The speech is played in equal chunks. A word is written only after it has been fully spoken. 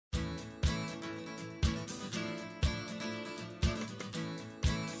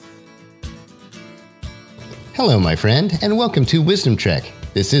Hello, my friend, and welcome to Wisdom Trek.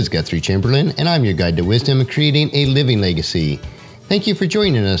 This is Guthrie Chamberlain, and I'm your guide to wisdom and creating a living legacy. Thank you for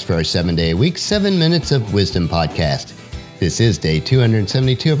joining us for our 7-day-a-week, 7 Minutes of Wisdom podcast. This is day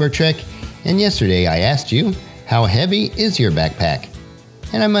 272 of our trek, and yesterday I asked you, how heavy is your backpack?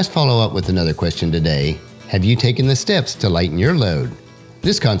 And I must follow up with another question today. Have you taken the steps to lighten your load?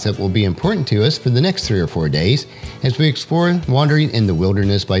 This concept will be important to us for the next 3 or 4 days as we explore wandering in the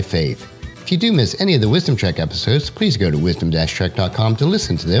wilderness by faith. If you do miss any of the Wisdom Trek episodes, please go to wisdom-trek.com to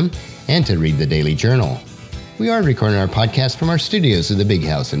listen to them and to read the daily journal. We are recording our podcast from our studios of the Big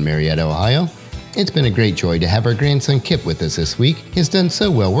House in Marietta, Ohio. It's been a great joy to have our grandson Kip with us this week. He's done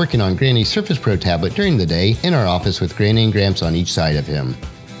so well working on Granny's Surface Pro tablet during the day in our office with Granny and Gramps on each side of him.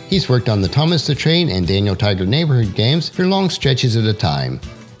 He's worked on the Thomas the Train and Daniel Tiger neighborhood games for long stretches at a time.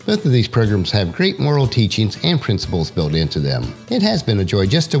 Both of these programs have great moral teachings and principles built into them. It has been a joy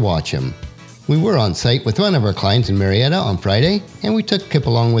just to watch him. We were on site with one of our clients in Marietta on Friday, and we took Kip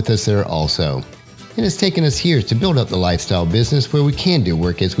along with us there also. It has taken us years to build up the lifestyle business where we can do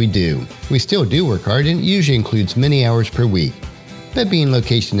work as we do. We still do work hard, and it usually includes many hours per week. But being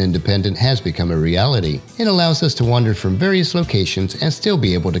location independent has become a reality. It allows us to wander from various locations and still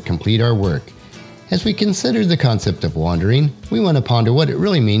be able to complete our work. As we consider the concept of wandering, we want to ponder what it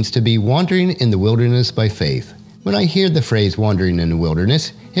really means to be wandering in the wilderness by faith. When I hear the phrase wandering in the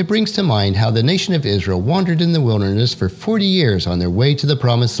wilderness, it brings to mind how the nation of Israel wandered in the wilderness for 40 years on their way to the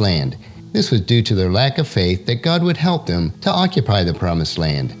Promised Land. This was due to their lack of faith that God would help them to occupy the Promised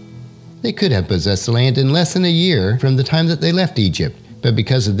Land. They could have possessed the land in less than a year from the time that they left Egypt, but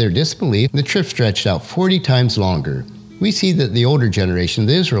because of their disbelief, the trip stretched out 40 times longer. We see that the older generation of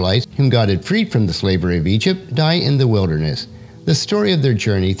the Israelites, whom God had freed from the slavery of Egypt, die in the wilderness. The story of their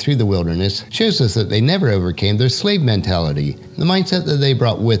journey through the wilderness shows us that they never overcame their slave mentality, the mindset that they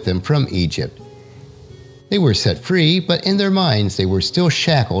brought with them from Egypt. They were set free, but in their minds they were still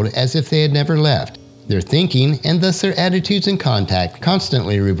shackled as if they had never left. Their thinking, and thus their attitudes and contact,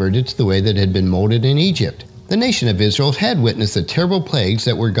 constantly reverted to the way that had been molded in Egypt. The nation of Israel had witnessed the terrible plagues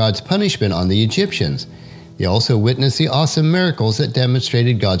that were God's punishment on the Egyptians. They also witnessed the awesome miracles that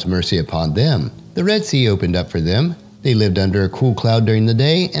demonstrated God's mercy upon them. The Red Sea opened up for them. They lived under a cool cloud during the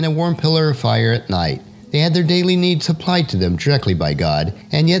day and a warm pillar of fire at night. They had their daily needs supplied to them directly by God,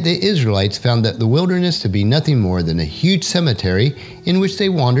 and yet the Israelites found that the wilderness to be nothing more than a huge cemetery in which they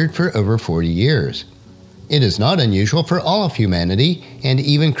wandered for over 40 years. It is not unusual for all of humanity, and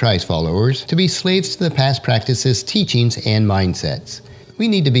even Christ followers, to be slaves to the past practices, teachings, and mindsets. We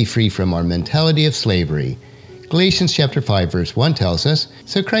need to be free from our mentality of slavery. Galatians chapter 5 verse 1 tells us,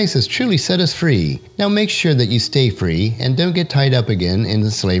 "So Christ has truly set us free. Now make sure that you stay free and don't get tied up again in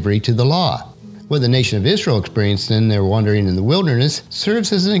the slavery to the law." What the nation of Israel experienced in their wandering in the wilderness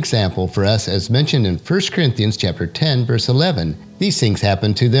serves as an example for us as mentioned in 1 Corinthians chapter 10 verse 11. These things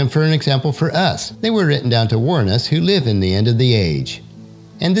happened to them for an example for us. They were written down to warn us who live in the end of the age.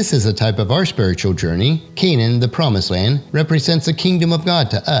 And this is a type of our spiritual journey. Canaan, the Promised Land, represents the kingdom of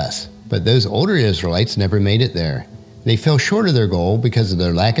God to us. But those older Israelites never made it there. They fell short of their goal because of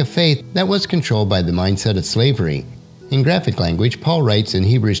their lack of faith that was controlled by the mindset of slavery. In graphic language, Paul writes in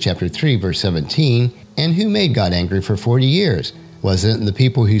Hebrews chapter 3 verse 17, "And who made God angry for 40 years? Wasn't it the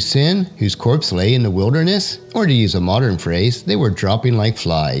people who sinned, whose corpse lay in the wilderness? Or to use a modern phrase, they were dropping like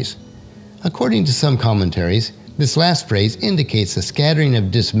flies." According to some commentaries, this last phrase indicates the scattering of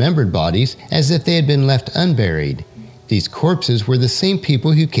dismembered bodies as if they had been left unburied. These corpses were the same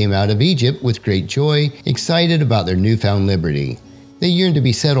people who came out of Egypt with great joy, excited about their newfound liberty. They yearned to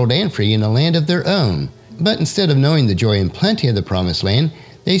be settled and free in a land of their own. But instead of knowing the joy and plenty of the Promised Land,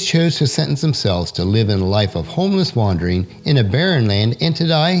 they chose to sentence themselves to live in a life of homeless wandering in a barren land and to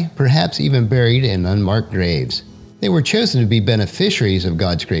die, perhaps even buried in unmarked graves. They were chosen to be beneficiaries of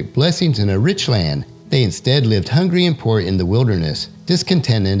God's great blessings in a rich land. They instead lived hungry and poor in the wilderness,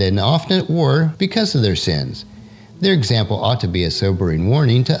 discontented and often at war because of their sins. Their example ought to be a sobering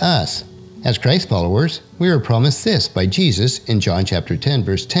warning to us. As Christ followers, we are promised this by Jesus in John chapter 10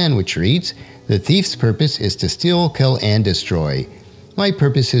 verse 10, which reads, "The thief's purpose is to steal, kill, and destroy. My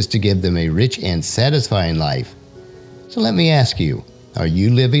purpose is to give them a rich and satisfying life." So let me ask you, are you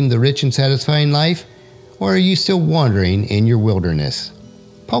living the rich and satisfying life? Or are you still wandering in your wilderness?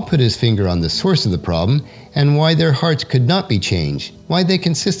 Paul put his finger on the source of the problem and why their hearts could not be changed, why they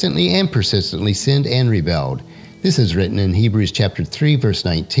consistently and persistently sinned and rebelled. This is written in Hebrews chapter 3 verse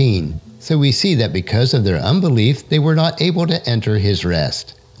 19. So we see that because of their unbelief, they were not able to enter his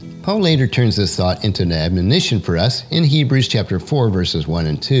rest. Paul later turns this thought into an admonition for us in Hebrews chapter 4 verses 1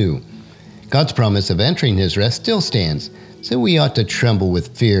 and 2. God's promise of entering His rest still stands, so we ought to tremble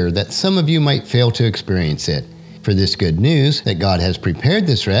with fear that some of you might fail to experience it. For this good news that God has prepared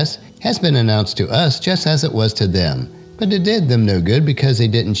this rest has been announced to us just as it was to them. But it did them no good because they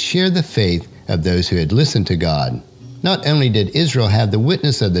didn't share the faith of those who had listened to God. Not only did Israel have the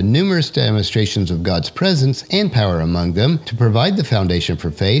witness of the numerous demonstrations of God's presence and power among them to provide the foundation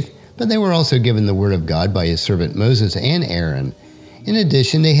for faith, but they were also given the word of God by His servant Moses and Aaron. In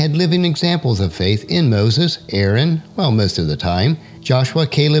addition, they had living examples of faith in Moses, Aaron, most of the time, Joshua,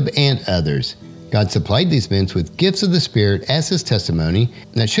 Caleb, and others. God supplied these men with gifts of the Spirit as His testimony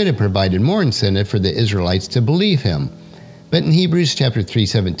that should have provided more incentive for the Israelites to believe Him. But in Hebrews chapter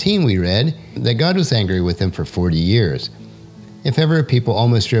 3:17 we read that God was angry with them for 40 years. If ever a people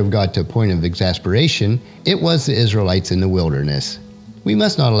almost drove God to a point of exasperation, it was the Israelites in the wilderness. We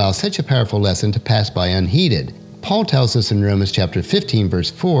must not allow such a powerful lesson to pass by unheeded. Paul tells us in Romans chapter 15 verse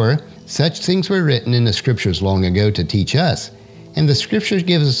 4, "Such things were written in the Scriptures long ago to teach us." And the Scriptures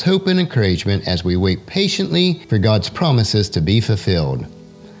give us hope and encouragement as we wait patiently for God's promises to be fulfilled.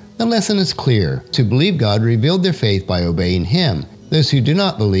 The lesson is clear. To believe God revealed their faith by obeying Him. Those who do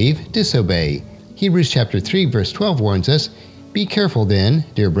not believe, disobey. Hebrews chapter 3 verse 12 warns us, "Be careful then,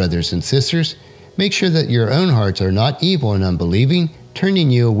 dear brothers and sisters. Make sure that your own hearts are not evil and unbelieving,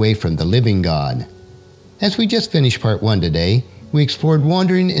 turning you away from the living God." As we just finished part 1 today, we explored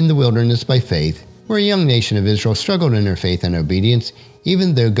wandering in the wilderness by faith, where a young nation of Israel struggled in their faith and obedience,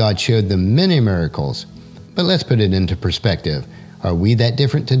 even though God showed them many miracles. But let's put it into perspective. Are we that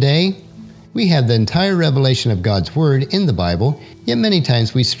different today? We have the entire revelation of God's Word in the Bible, yet many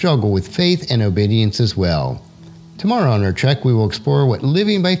times we struggle with faith and obedience as well. Tomorrow on our trek, we will explore what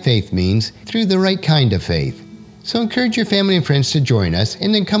living by faith means through the right kind of faith. So encourage your family and friends to join us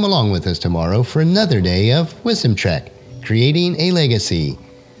and then come along with us tomorrow for another day of Wisdom Trek, Creating a Legacy.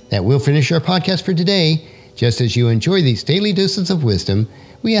 That will finish our podcast for today. Just as you enjoy these daily doses of wisdom,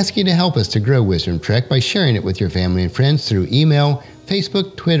 we ask you to help us to grow Wisdom Trek by sharing it with your family and friends through email,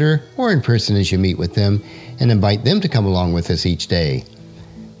 Facebook, Twitter, or in person as you meet with them, and invite them to come along with us each day.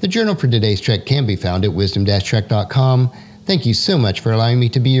 The journal for today's trek can be found at wisdom-trek.com. Thank you so much for allowing me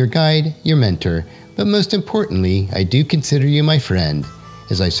to be your guide, your mentor, but most importantly, I do consider you my friend,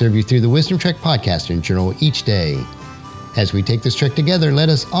 as I serve you through the Wisdom Trek podcast and journal each day. As we take this trek together, let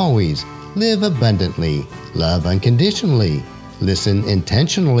us always live abundantly, love unconditionally, listen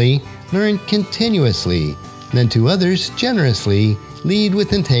intentionally, learn continuously, lend to others generously, lead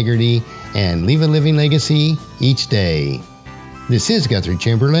with integrity, and leave a living legacy each day. This is Guthrie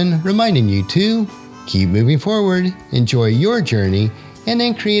Chamberlain reminding you to keep moving forward, enjoy your journey, and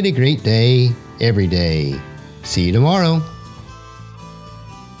then create a great day every day. See you tomorrow.